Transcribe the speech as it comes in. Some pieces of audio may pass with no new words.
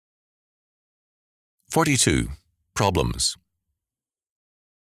42. Problems.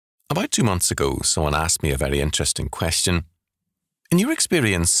 About 2 months ago, someone asked me a very interesting question. In your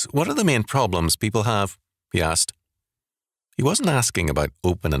experience, what are the main problems people have? He asked. He wasn't asking about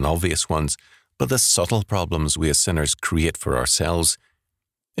open and obvious ones, but the subtle problems we as sinners create for ourselves.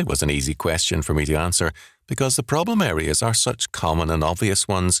 It was an easy question for me to answer because the problem areas are such common and obvious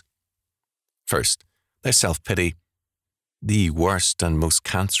ones. First, there's self-pity, the worst and most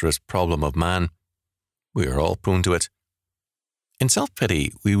cancerous problem of man. We are all prone to it. In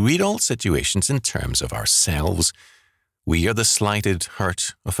self-pity, we read all situations in terms of ourselves. We are the slighted,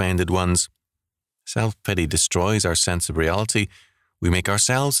 hurt, offended ones. Self-pity destroys our sense of reality. We make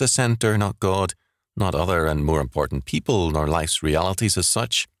ourselves the centre, not God, not other and more important people, nor life's realities as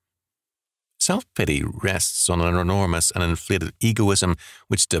such. Self-pity rests on an enormous and inflated egoism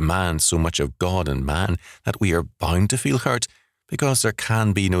which demands so much of God and man that we are bound to feel hurt because there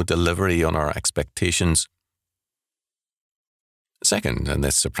can be no delivery on our expectations. Second, and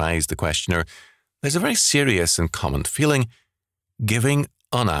this surprised the questioner, there's a very serious and common feeling, giving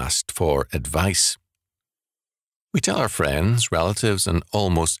unasked for advice. We tell our friends, relatives, and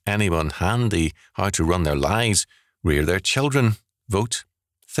almost anyone handy how to run their lives, rear their children, vote,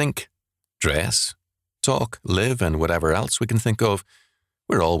 think, dress, talk, live, and whatever else we can think of.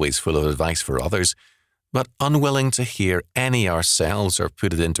 We're always full of advice for others, but unwilling to hear any ourselves or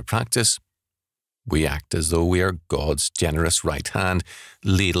put it into practice. We act as though we are God's generous right hand,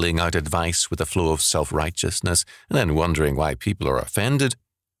 ladling out advice with a flow of self-righteousness and then wondering why people are offended.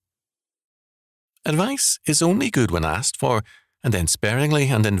 Advice is only good when asked for, and then sparingly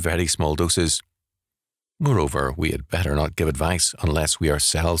and in very small doses. Moreover, we had better not give advice unless we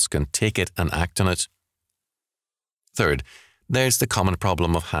ourselves can take it and act on it. Third, there's the common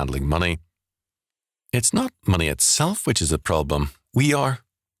problem of handling money. It's not money itself which is the problem. We are,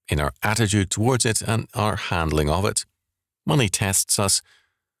 in our attitude towards it and our handling of it. Money tests us.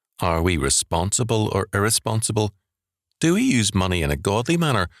 Are we responsible or irresponsible? Do we use money in a godly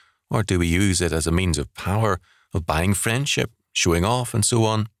manner, or do we use it as a means of power, of buying friendship, showing off, and so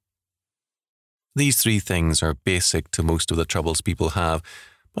on? These three things are basic to most of the troubles people have,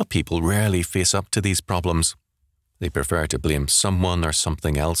 but people rarely face up to these problems. They prefer to blame someone or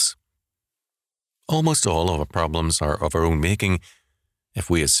something else. Almost all of our problems are of our own making. If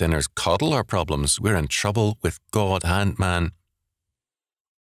we as sinners coddle our problems, we're in trouble with God and man.